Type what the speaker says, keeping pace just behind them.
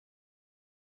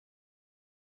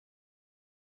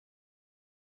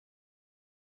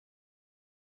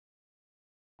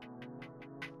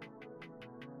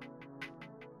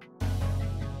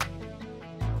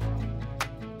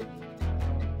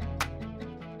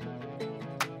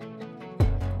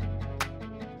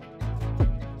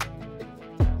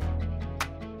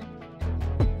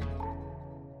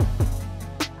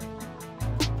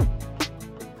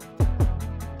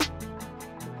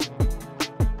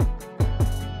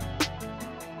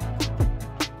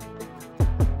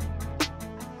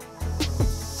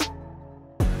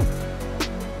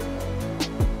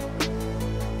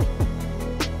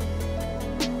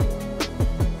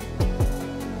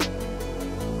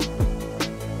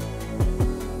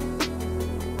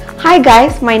Hi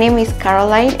guys, my name is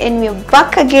Caroline and we're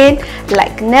back again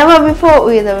like never before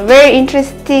with a very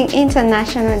interesting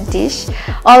international dish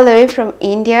all the way from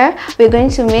India. We're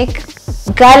going to make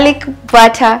garlic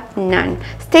butter naan.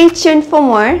 Stay tuned for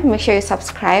more. Make sure you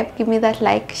subscribe, give me that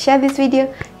like, share this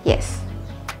video. Yes.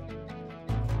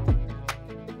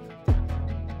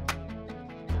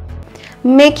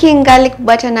 Making garlic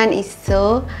butter naan is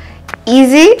so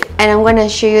easy and I'm going to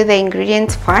show you the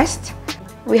ingredients first.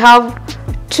 We have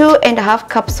 2.5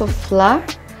 cups of flour,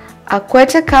 a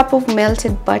 1/4 cup of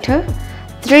melted butter,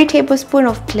 3 tablespoons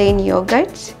of plain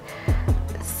yogurt,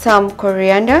 some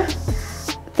coriander,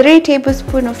 3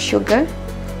 tablespoons of sugar,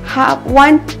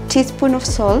 1 teaspoon of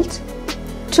salt,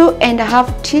 2.5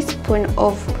 teaspoons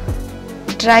of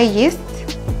dry yeast,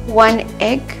 1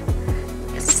 egg,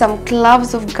 some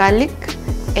cloves of garlic,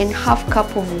 and 1/2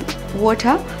 cup of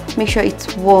water. Make sure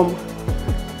it's warm.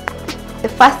 The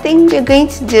first thing we're going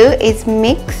to do is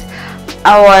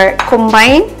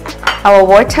combine our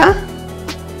water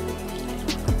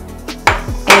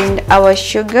and our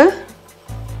sugar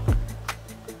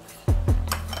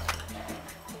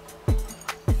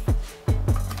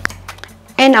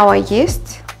and our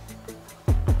yeast,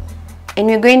 and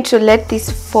we're going to let this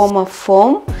form a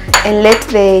foam and let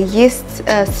the yeast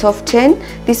soften.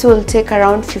 This will take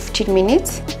around 15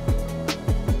 minutes.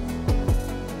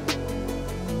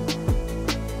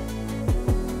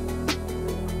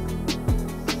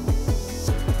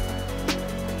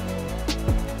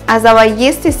 As our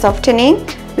yeast is softening,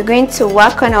 we're going to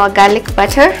work on our garlic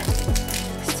butter.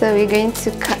 So we're going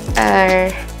to cut our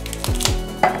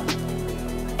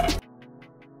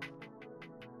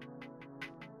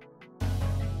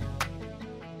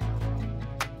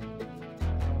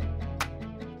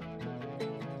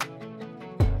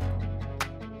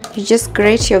you just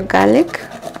grate your garlic.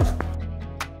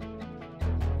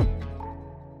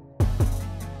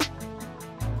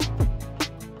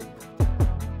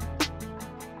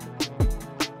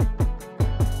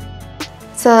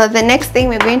 So the next thing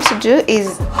we're going to do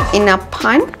is, in a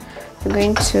pan, we're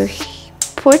going to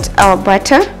put our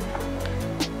butter,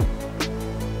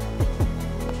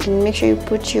 and make sure you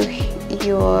put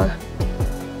your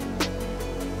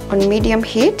on medium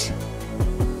heat.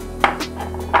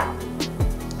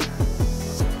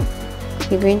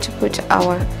 We're going to put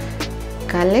our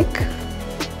garlic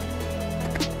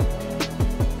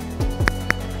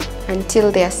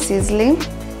until they are sizzling.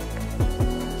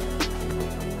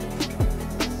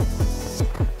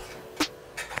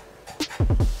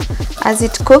 As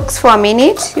it cooks for a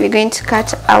minute, we're going to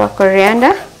cut our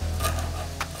coriander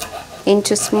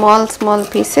into small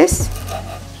pieces.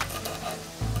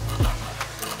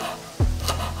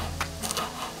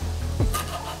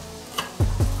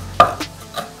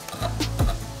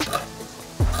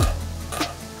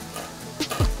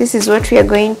 This is what we are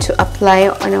going to apply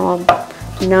on our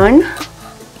naan.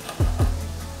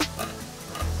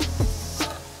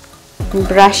 And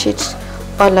brush it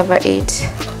all over it.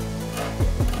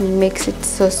 It makes it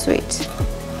so sweet.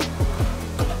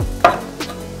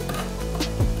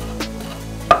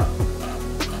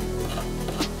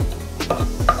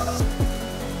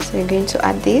 So we're going to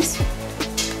add this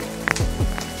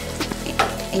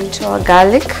into our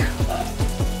garlic.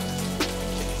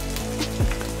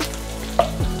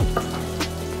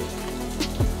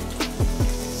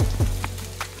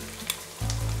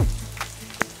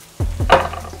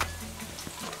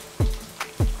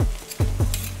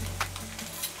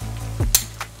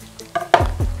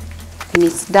 And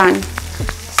it's done.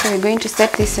 So we're going to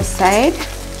set this aside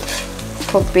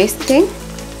for basting.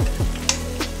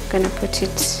 I'm gonna put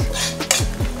it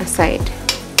aside.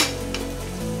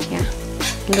 Yeah,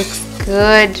 it looks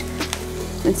good.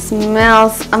 It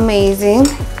smells amazing.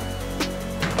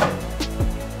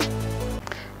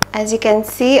 As you can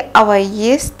see, our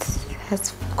yeast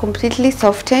has completely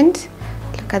softened.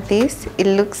 Look at this, it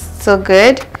looks so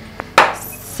good.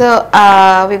 So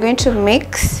we're going to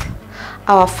mix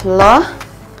our flour.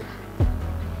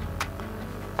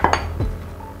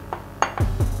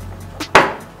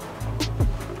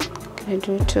 I'm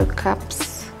gonna do 2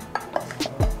 cups.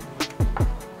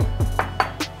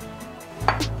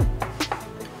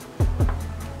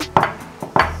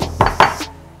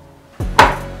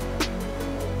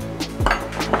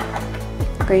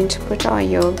 Going to put our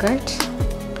yogurt,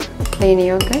 plain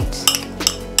yogurt.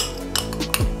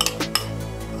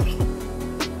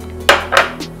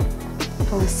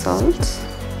 Our salt,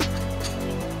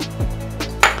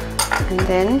 and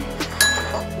then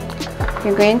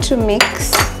we're going to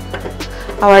mix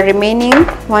our remaining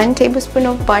 1 tablespoon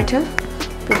of butter.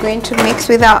 We're going to mix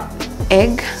with our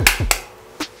egg.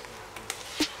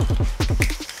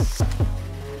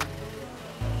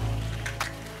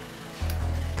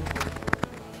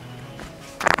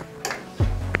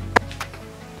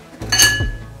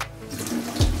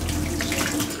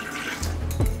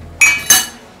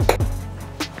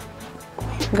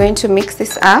 going to mix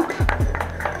this up.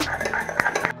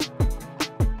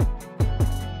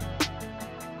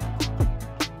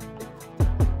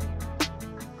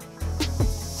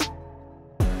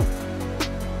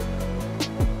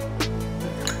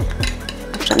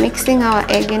 After mixing our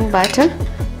egg and butter,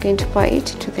 I'm going to pour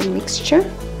it into the mixture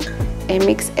and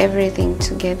mix everything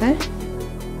together.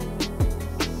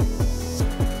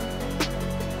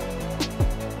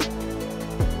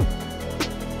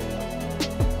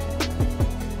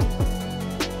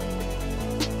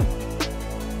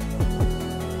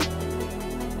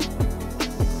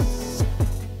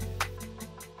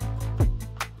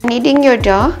 Kneading your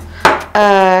dough,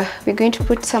 we're going to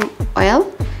put some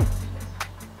oil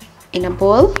in a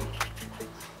bowl,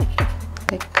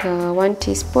 like 1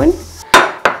 teaspoon.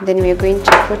 Then we're going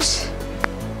to put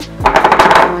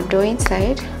our dough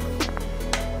inside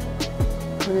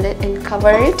and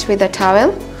cover it with a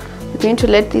towel. We're going to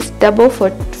let this double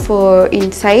for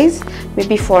in size,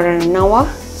 maybe for an hour.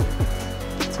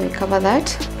 So we cover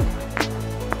that.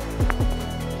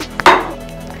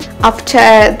 After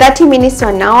 30 minutes to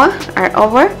an hour are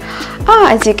over,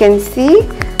 as you can see,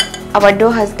 our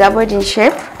dough has doubled in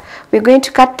shape. We're going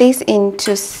to cut this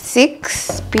into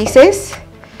 6 pieces.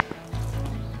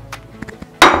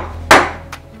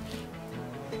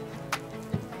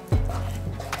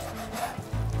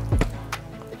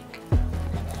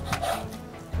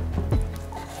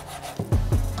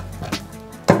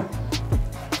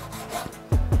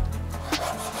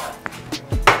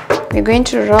 We're going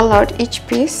to roll out each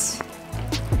piece.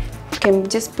 You can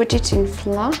just put it in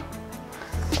flour,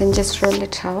 then just roll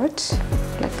it out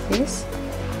like this.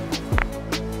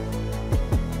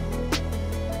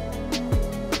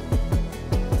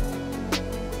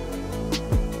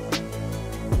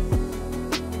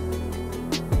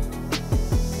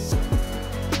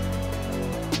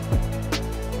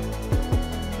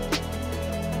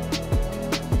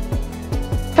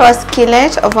 Our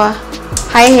skillet over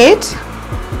high heat.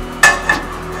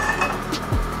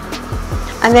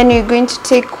 And then you're going to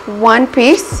take 1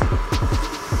 piece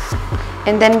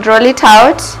and then roll it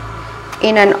out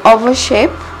in an oval shape.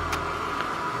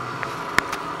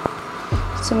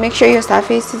 So make sure your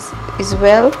surface is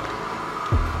well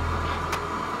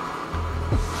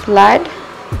flat.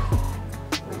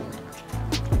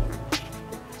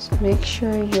 So make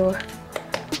sure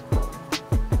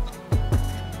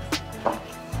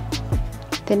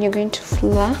then you're going to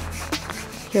flour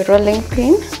your rolling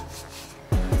pin.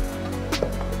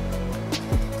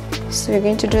 So we're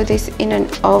going to do this in an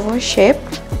oval shape.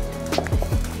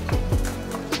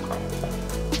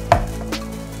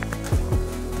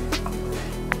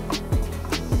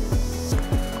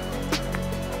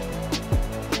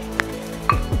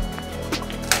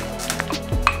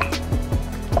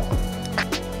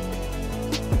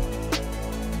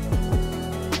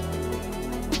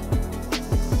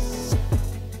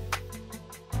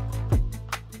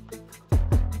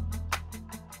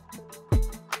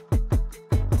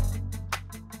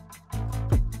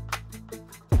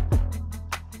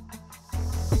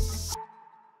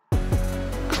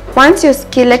 Once your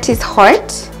skillet is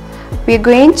hot, we're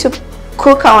going to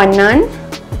cook our naan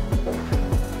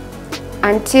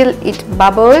until it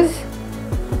bubbles.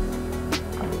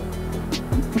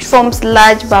 It forms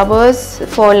large bubbles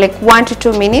for like 1 to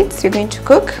 2 minutes. You're going to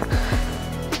cook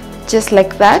just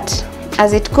like that.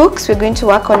 As it cooks, we're going to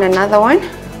work on another one.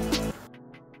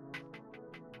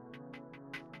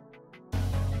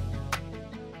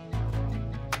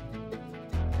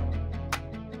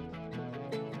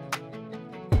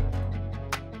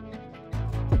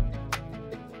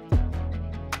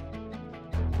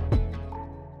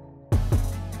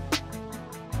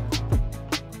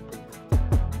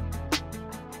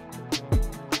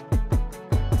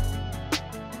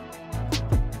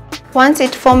 Once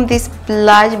it forms these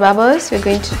large bubbles, we're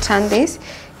going to turn this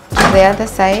to the other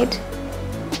side.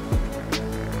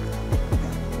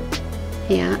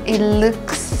 Yeah, it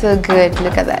looks so good.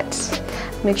 Look at that.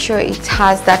 Make sure it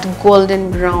has that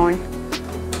golden brown.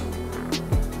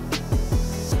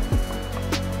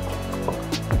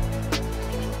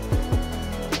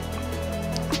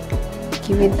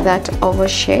 Give it that oval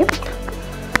shape.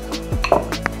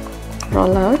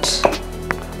 Roll out.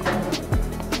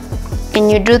 And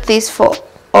you do this for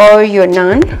all your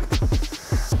naan.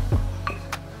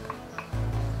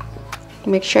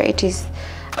 Make sure it is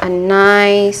a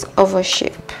nice oval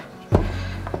shape.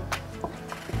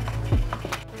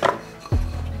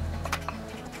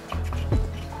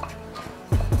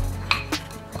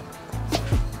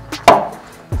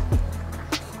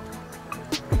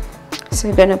 So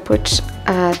we're gonna put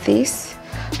this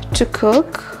to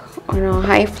cook on a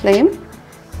high flame.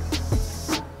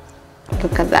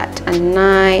 Look at that, a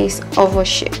nice oval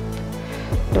shape.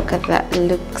 Look at that,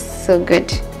 looks so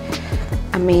good.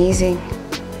 Amazing.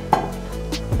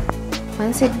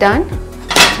 Once it's done,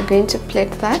 we're going to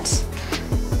plate that,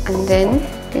 and then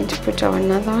we're going to put our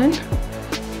another one.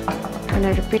 I'm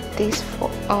gonna repeat this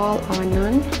for all our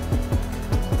naan.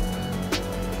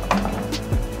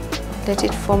 Let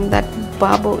it form that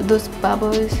bubble, those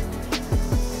bubbles.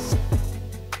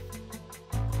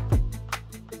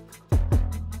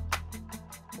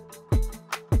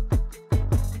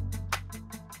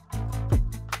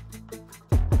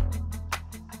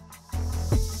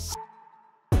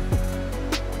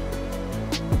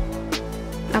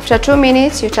 After 2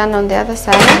 minutes, you turn on the other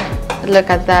side. Look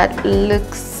at that,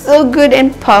 looks so good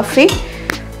and puffy.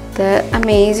 They're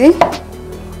amazing.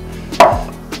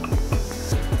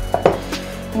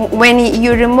 When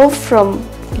you remove from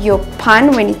your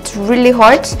pan, when it's really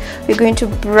hot, we're going to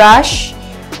brush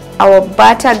our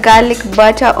butter, garlic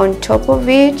butter on top of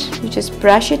it. You just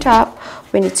brush it up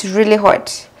when it's really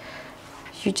hot.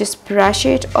 You just brush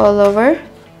it all over.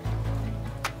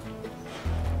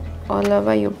 All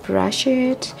over, you brush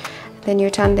it. Then you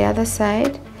turn the other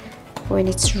side. When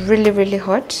it's really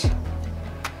hot,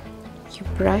 you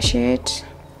brush it.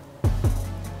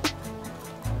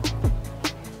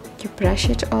 You brush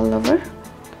it all over.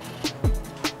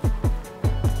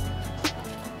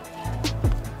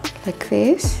 Like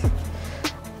this.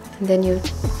 And then you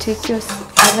take your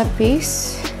other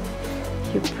piece.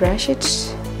 You brush it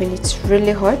when it's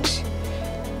really hot.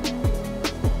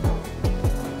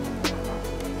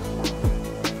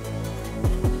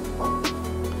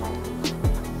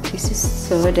 This is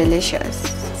so delicious,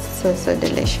 so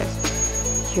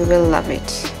delicious. You will love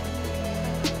it.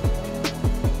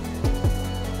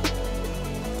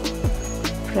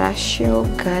 Brush your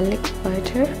garlic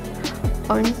butter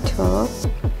on top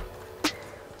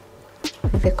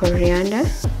with the coriander,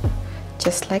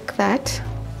 just like that.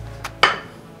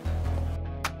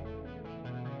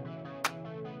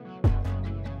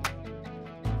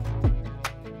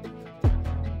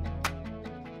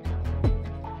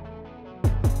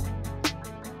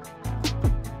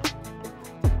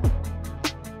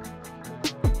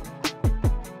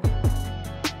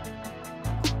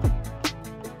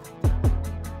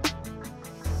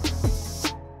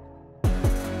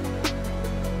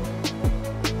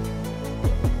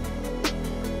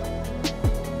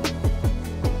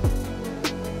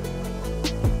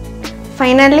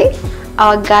 Finally,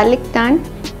 our garlic naan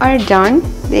are done.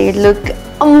 They look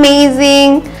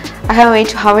amazing. I can't wait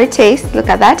to have a taste. Look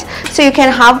at that. So you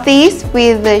can have this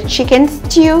with the chicken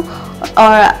stew,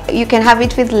 or you can have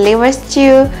it with liver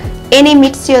stew. Any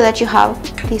meat stew that you have,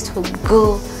 this will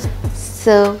go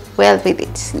so well with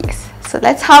it. Yes. So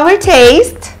let's have a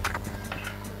taste.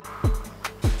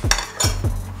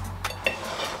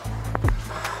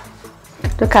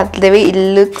 Look at the way it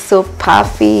looks, so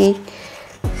puffy.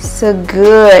 So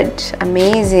good,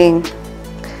 amazing.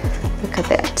 Look at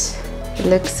that, it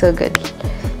looks so good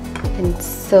and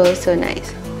so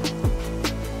nice.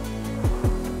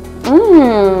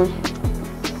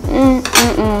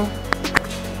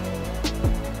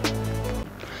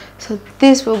 So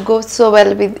this will go so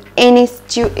well with any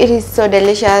stew. It is so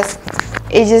delicious.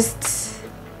 It just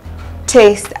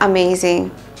tastes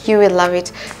amazing. You will love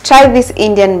it. Try this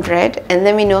Indian bread and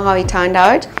let me know how it turned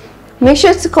out. Make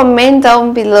sure to comment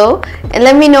down below and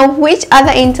let me know which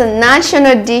other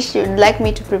international dish you'd like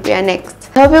me to prepare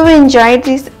next. I hope you enjoyed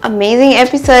this amazing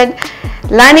episode.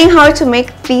 Learning how to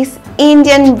make this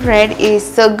Indian bread is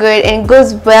so good and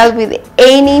goes well with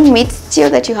any meat stew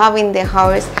that you have in the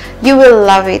house. You will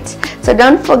love it. So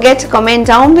don't forget to comment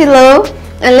down below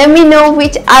and let me know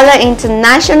which other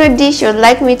international dish you'd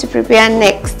like me to prepare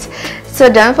next.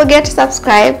 So don't forget to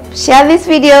subscribe, share this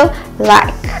video,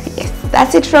 like. Yes.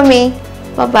 That's it from me.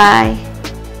 Bye-bye.